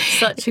 so.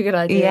 Such a good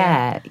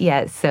idea.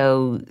 Yeah.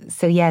 So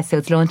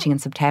it's launching in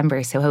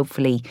September. So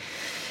hopefully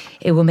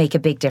it will make a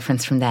big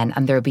difference from then,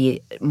 and there'll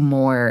be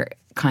more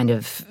kind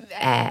of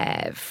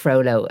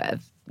Frollo,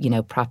 you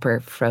know,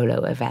 proper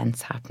Frollo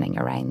events happening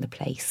around the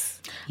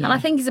place. Yeah. And I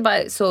think it's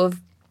about sort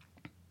of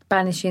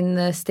banishing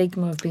the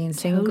stigma of being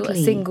single, a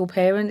single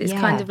parent. It's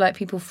kind of like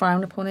people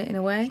frown upon it in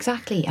a way.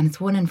 Exactly, and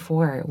it's 1 in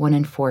 4. 1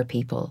 in 4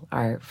 people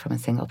are from a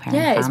single parent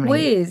family. Yeah, it's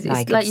weird.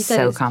 It's like you said,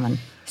 so common.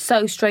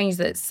 So strange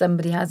that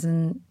somebody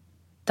hasn't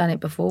done it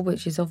before,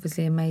 which is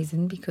obviously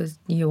amazing because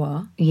you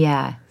are.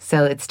 Yeah,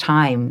 so it's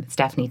time. It's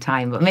definitely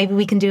time. But maybe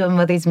we can do a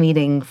Mothers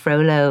Meeting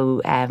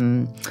Frollo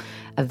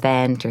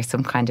event or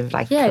some kind of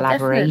like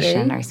collaboration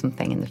definitely. or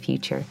something in the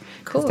future.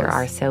 Because there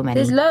are so many.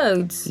 There's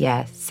loads.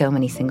 Yeah, so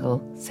many single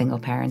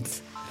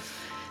parents.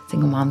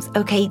 Single moms.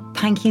 Okay,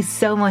 thank you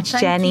so much,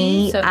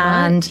 Jenny. You so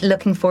and much.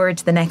 Looking forward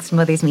to the next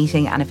Mothers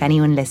Meeting. And if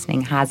anyone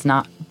listening has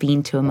not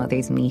been to a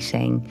Mothers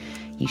Meeting,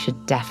 you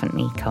should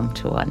definitely come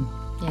to one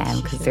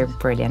because they're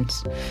brilliant.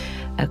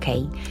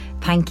 Okay,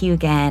 thank you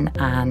again,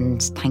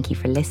 and thank you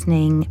for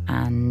listening,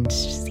 and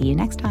see you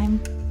next time.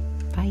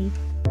 Bye.